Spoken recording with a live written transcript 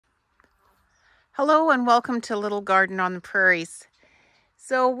Hello and welcome to Little Garden on the Prairies.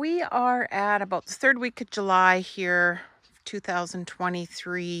 So we are at about the third week of July here,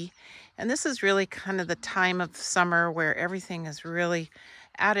 2023. And this is really kind of the time of summer where everything is really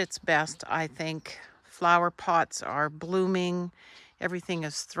at its best, I think. Flower pots are blooming. Everything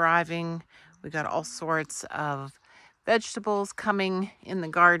is thriving. We got all sorts of vegetables coming in the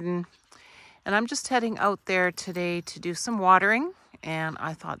garden. And I'm just heading out there today to do some watering. And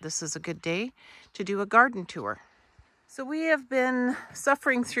I thought this is a good day to do a garden tour. So we have been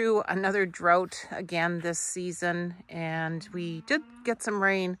suffering through another drought again this season, and we did get some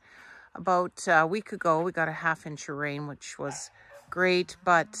rain about a week ago. We got a ½ inch of rain, which was great,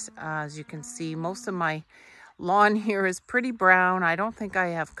 but as you can see, most of my lawn here is pretty brown. I don't think I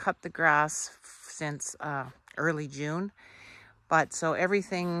have cut the grass since early June, but so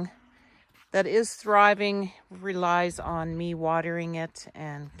everything that is thriving relies on me watering it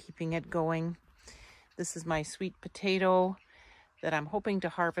and keeping it going. This is my sweet potato that I'm hoping to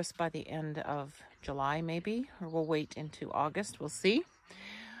harvest by the end of July maybe, or we'll wait into August, we'll see.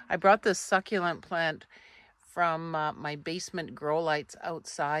 I brought this succulent plant from my basement grow lights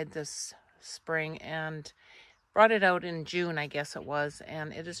outside this spring and brought it out in June, I guess it was,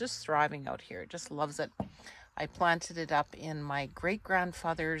 and it is just thriving out here. It just loves it. I planted it up in my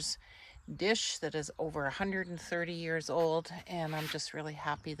great-grandfather's dish that is over 130 years old, and I'm just really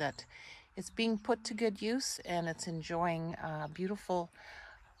happy that it's being put to good use and it's enjoying a beautiful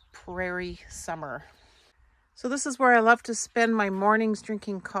prairie summer. So this is where I love to spend my mornings,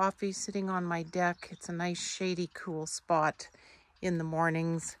 drinking coffee, sitting on my deck. It's a nice shady, cool spot in the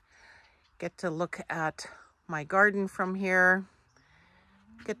mornings. Get to look at my garden from here.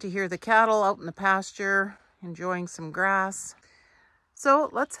 Get to hear the cattle out in the pasture, enjoying some grass. So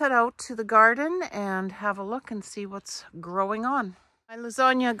let's head out to the garden and have a look and see what's growing on. My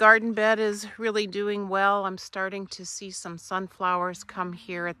lasagna garden bed is really doing well. I'm starting to see some sunflowers come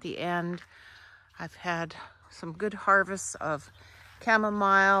here at the end. I've had some good harvests of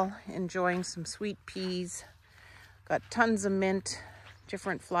chamomile, enjoying some sweet peas. Got tons of mint,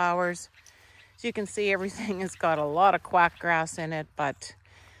 different flowers. As you can see, everything has got a lot of quack grass in it, but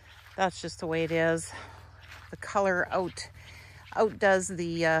that's just the way it is. The color outdoes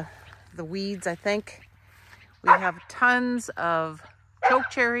the weeds, I think. We have tons of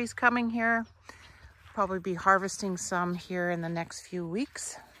choke cherries coming here. Probably be harvesting some here in the next few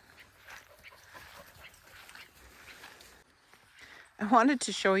weeks. I wanted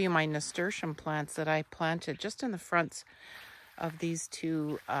to show you my nasturtium plants that I planted just in the fronts of these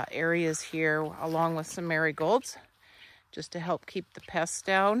two areas here, along with some marigolds, just to help keep the pests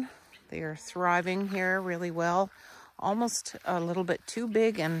down. They are thriving here really well. Almost a little bit too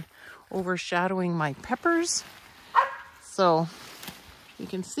big and overshadowing my peppers. So you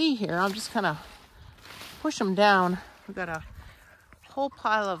can see here, I'm just kind of push them down. We've got a whole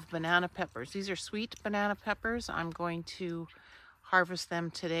pile of banana peppers. These are sweet banana peppers. I'm going to harvest them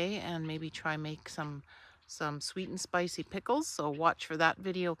today and maybe try make some sweet and spicy pickles. So watch for that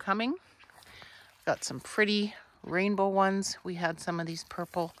video coming. Got some pretty rainbow ones. We had some of these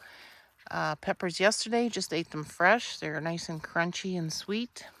purple peppers yesterday, just ate them fresh. They're nice and crunchy and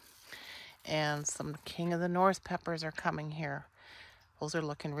sweet. And some King of the North peppers are coming here. Those are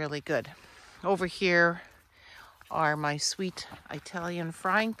looking really good. Over here are my sweet Italian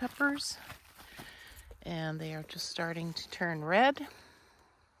frying peppers, and they are just starting to turn red.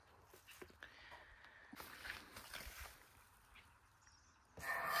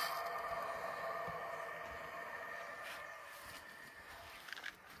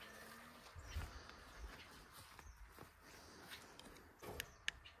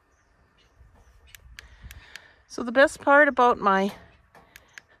 So the best part about my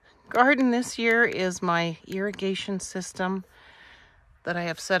garden this year is my irrigation system that I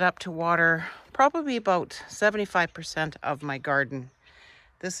have set up to water probably about 75% of my garden.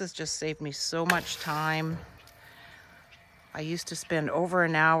 This has just saved me so much time. I used to spend over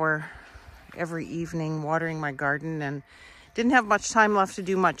an hour every evening watering my garden and didn't have much time left to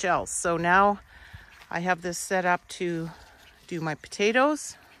do much else. So now I have this set up to do my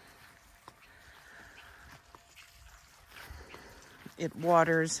potatoes. It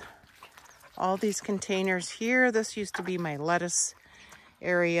waters all these containers here. This used to be my lettuce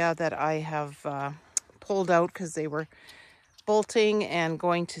area that I have pulled out because they were bolting and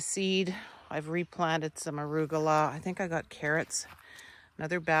going to seed. I've replanted some arugula. I think I got carrots.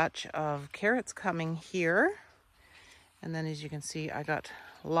 Another batch of carrots coming here. And then as you can see, I got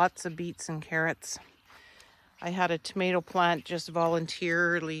lots of beets and carrots. I had a tomato plant just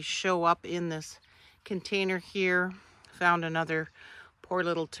voluntarily show up in this container here. Found another poor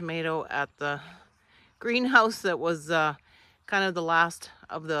little tomato at the greenhouse that was kind of the last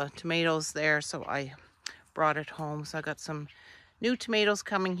of the tomatoes there, so I brought it home. So I got some new tomatoes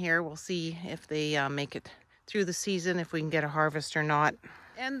coming here. We'll see if they make it through the season, if we can get a harvest or not.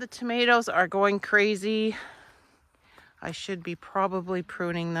 And the tomatoes are going crazy. I should be probably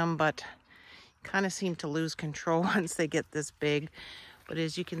pruning them, but kind of seem to lose control once they get this big. But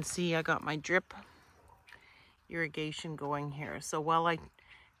as you can see, I got my drip irrigation going here. So while I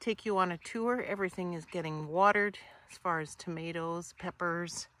take you on a tour, everything is getting watered as far as tomatoes,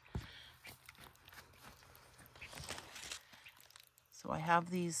 peppers. So I have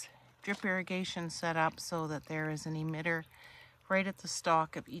these drip irrigation set up so that there is an emitter right at the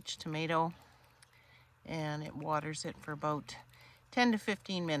stalk of each tomato, and it waters it for about 10 to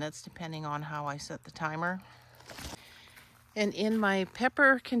 15 minutes depending on how I set the timer. And in my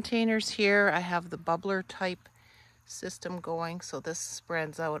pepper containers here, I have the bubbler type system going. So this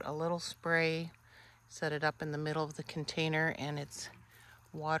spreads out a little spray, set it up in the middle of the container, and it's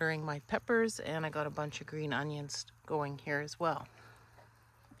watering my peppers. And I got a bunch of green onions going here as well.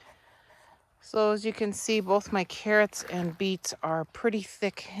 So as you can see, both my carrots and beets are pretty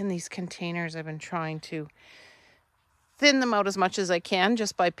thick in these containers. I've been trying to thin them out as much as I can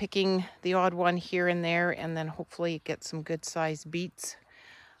just by picking the odd one here and there, and then hopefully get some good sized beets.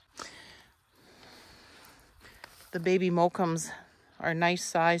 The baby mochums are a nice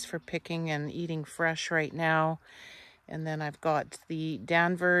size for picking and eating fresh right now. And then I've got the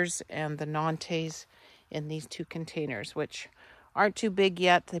Danvers and the Nantes in these two containers, which aren't too big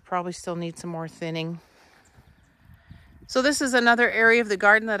yet. They probably still need some more thinning. So this is another area of the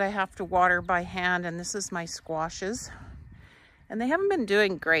garden that I have to water by hand, and this is my squashes. And they haven't been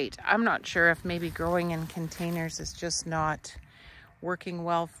doing great. I'm not sure if maybe growing in containers is just not working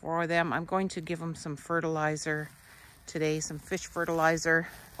well for them. I'm going to give them some fertilizer today, some fish fertilizer.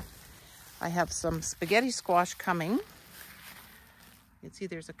 I have some spaghetti squash coming. You can see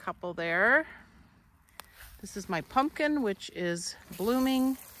there's a couple there. This is my pumpkin, which is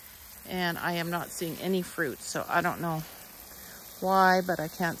blooming, and I am not seeing any fruit. So I don't know why, but I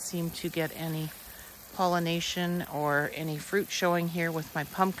can't seem to get any pollination or any fruit showing here with my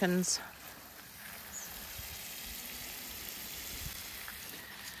pumpkins.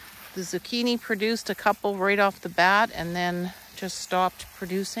 The zucchini produced a couple right off the bat and then just stopped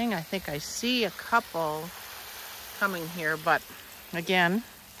producing. I think I see a couple coming here, but again,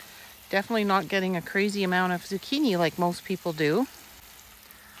 definitely not getting a crazy amount of zucchini like most people do.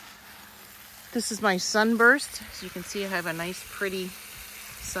 This is my sunburst. As you can see, I have a nice pretty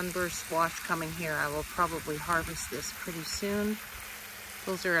sunburst squash coming here. I will probably harvest this pretty soon.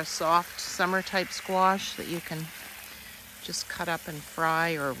 Those are a soft summer type squash that you can just cut up and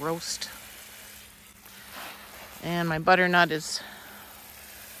fry or roast. And my butternut is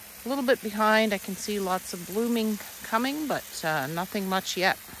a little bit behind. I can see lots of blooming coming, but nothing much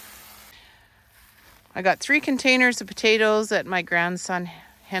yet. I got 3 containers of potatoes that my grandson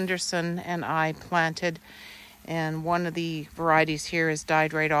Henderson and I planted, and one of the varieties here has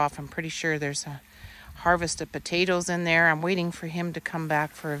died right off. I'm pretty sure there's a harvest of potatoes in there. I'm waiting for him to come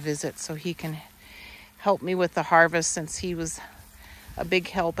back for a visit so he can help me with the harvest, since he was a big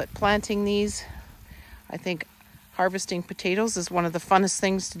help at planting these. I think harvesting potatoes is one of the funnest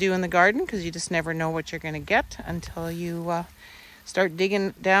things to do in the garden, because you just never know what you're going to get until you start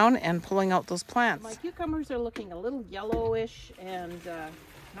digging down and pulling out those plants. My cucumbers are looking a little yellowish and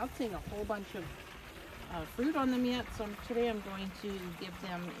not seeing a whole bunch of fruit on them yet. So today I'm going to give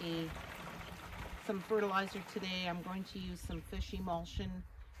them some fertilizer today. I'm going to use some fish emulsion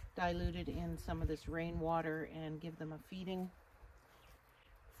diluted in some of this rainwater and give them a feeding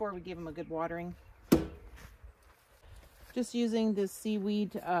before we give them a good watering. Just using this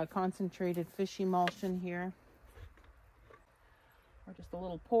seaweed concentrated fish emulsion here. Or just a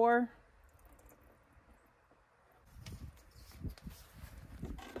little pour.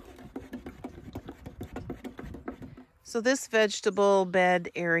 So this vegetable bed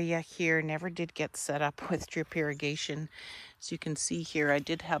area here never did get set up with drip irrigation. As you can see here, I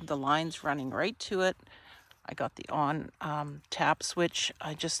did have the lines running right to it. I got the on tap switch.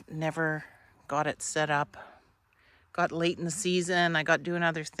 I just never got it set up. Got late in the season. I got doing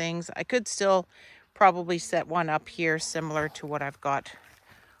other things. I could still probably set one up here similar to what I've got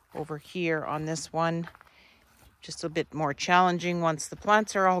over here on this one. Just a bit more challenging once the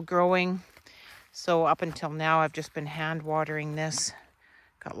plants are all growing. So up until now, I've just been hand watering this.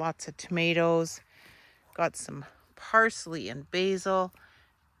 Got lots of tomatoes. Got some parsley and basil.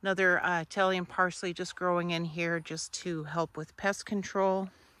 Another Italian parsley just growing in here just to help with pest control.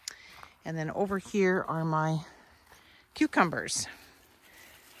 And then over here are my cucumbers,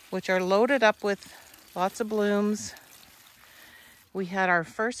 which are loaded up with Lots of blooms. We had our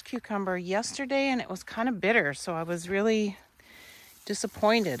first cucumber yesterday and it was kind of bitter, so I was really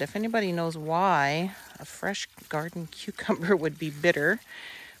disappointed. If anybody knows why a fresh garden cucumber would be bitter,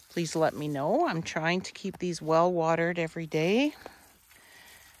 please let me know. I'm trying to keep these well watered every day.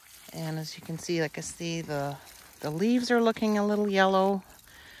 And as you can see, like I see the leaves are looking a little yellow.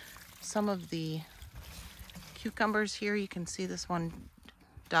 Some of the cucumbers here, you can see this one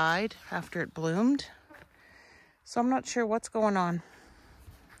died after it bloomed. So I'm not sure what's going on.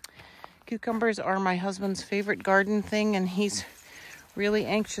 Cucumbers are my husband's favorite garden thing, and he's really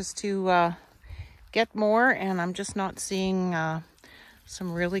anxious to get more, and I'm just not seeing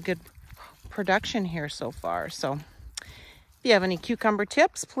some really good production here so far. So if you have any cucumber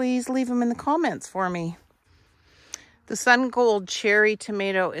tips, please leave them in the comments for me. The Sun Gold cherry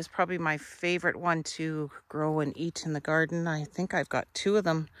tomato is probably my favorite one to grow and eat in the garden. I think I've got 2 of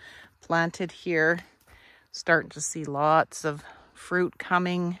them planted here. Starting to see lots of fruit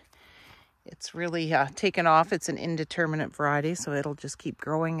coming. It's really taken off. It's an indeterminate variety, so it'll just keep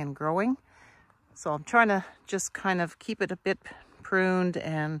growing and growing. So I'm trying to just kind of keep it a bit pruned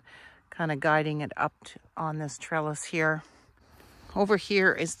and kind of guiding it up on this trellis here. Over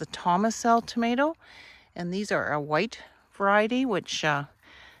here is the Thomasell tomato, and these are a white variety, which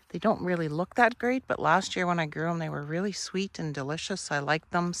they don't really look that great, but last year when I grew them, they were really sweet and delicious. I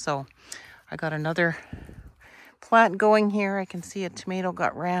liked them, so I got another plant going here. I can see a tomato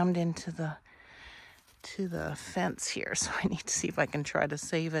got rammed into the fence here, so I need to see if I can try to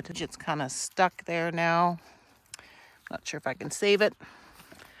save it. It's kind of stuck there now. Not sure if I can save it.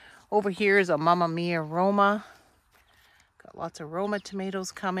 Over here is a Mamma Mia Roma. Got lots of Roma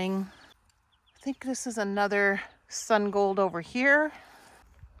tomatoes coming. I think this is another Sun Gold over here.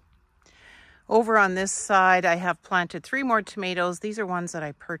 Over on this side, I have planted 3 more tomatoes. These are ones that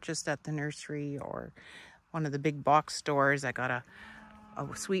I purchased at the nursery or one of the big box stores. I got a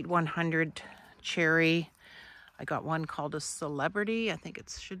Sweet 100 cherry. I got one called a Celebrity. I think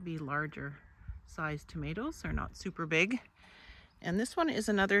it should be larger sized tomatoes. They're not super big. And this one is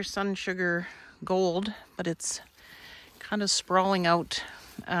another Sun Sugar Gold, but it's kind of sprawling out.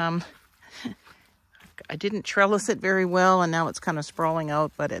 I didn't trellis it very well, and now it's kind of sprawling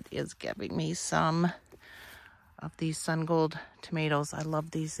out, but it is giving me some of these Sun Gold tomatoes. I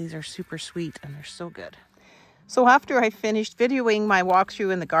love these. These are super sweet and they're so good. So after I finished videoing my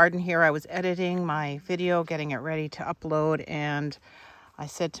walkthrough in the garden here, I was editing my video, getting it ready to upload, and I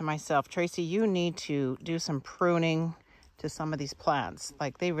said to myself, Tracy, you need to do some pruning to some of these plants.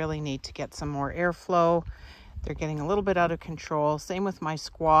 Like, they really need to get some more airflow. They're getting a little bit out of control. Same with my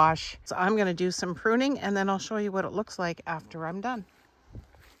squash. So I'm going to do some pruning, and then I'll show you what it looks like after I'm done.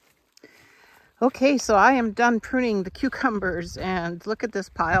 Okay, so I am done pruning the cucumbers, and look at this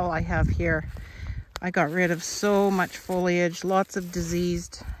pile I have here. I got rid of so much foliage, lots of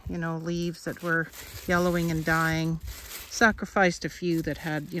diseased, leaves that were yellowing and dying. Sacrificed a few that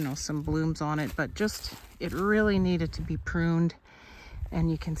had, some blooms on it, but it really needed to be pruned.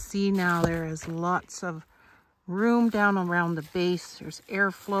 And you can see now there is lots of room down around the base. There's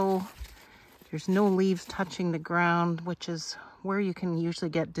airflow. There's no leaves touching the ground, which is where you can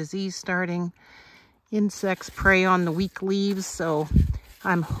usually get disease starting. Insects prey on the weak leaves, so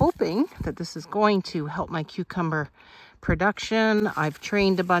I'm hoping that this is going to help my cucumber production. I've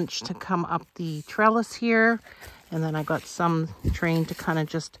trained a bunch to come up the trellis here, and then I got some trained to kind of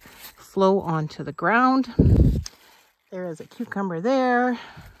just flow onto the ground. There is a cucumber there.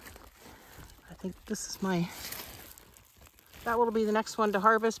 I think this is that will be the next one to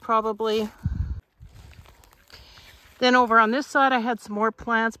harvest probably. Then over on this side, I had some more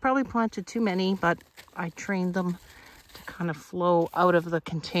plants, probably planted too many, but I trained them to kind of flow out of the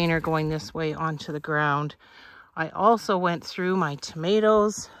container going this way onto the ground. I also went through my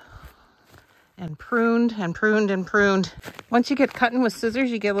tomatoes and pruned and pruned and pruned. Once you get cutting with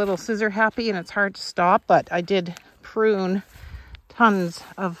scissors, you get a little scissor happy and it's hard to stop, but I did prune tons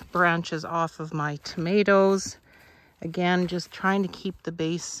of branches off of my tomatoes. Again, just trying to keep the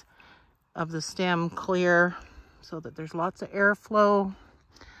base of the stem clear so that there's lots of airflow.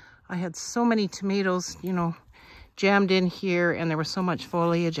 I had so many tomatoes, jammed in here, and there was so much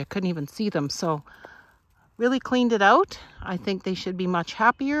foliage I couldn't even see them. So really cleaned it out. I think they should be much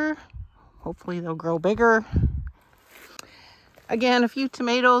happier. Hopefully they'll grow bigger. Again, a few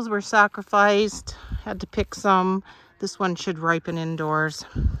tomatoes were sacrificed. Had to pick some. This one should ripen indoors.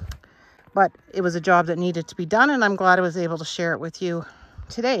 But it was a job that needed to be done, and I'm glad I was able to share it with you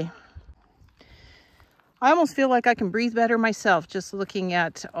today. I almost feel like I can breathe better myself just looking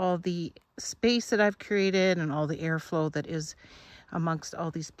at all the space that I've created and all the airflow that is amongst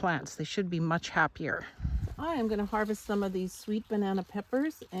all these plants. They should be much happier. I am going to harvest some of these sweet banana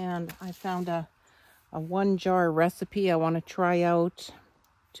peppers, and I found a 1-jar recipe I want to try out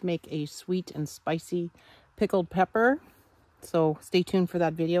to make a sweet and spicy pickled pepper. So stay tuned for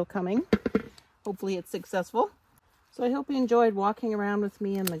that video coming. Hopefully it's successful. So I hope you enjoyed walking around with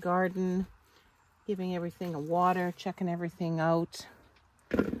me in the garden, giving everything a water, checking everything out.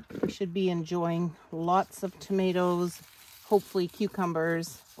 We should be enjoying lots of tomatoes, hopefully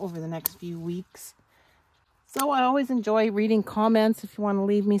cucumbers over the next few weeks. So I always enjoy reading comments. If you want to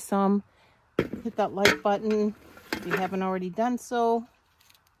leave me some, hit that like button. If you haven't already done so,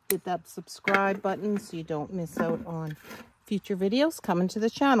 hit that subscribe button so you don't miss out on future videos coming to the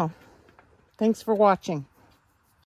channel. Thanks for watching.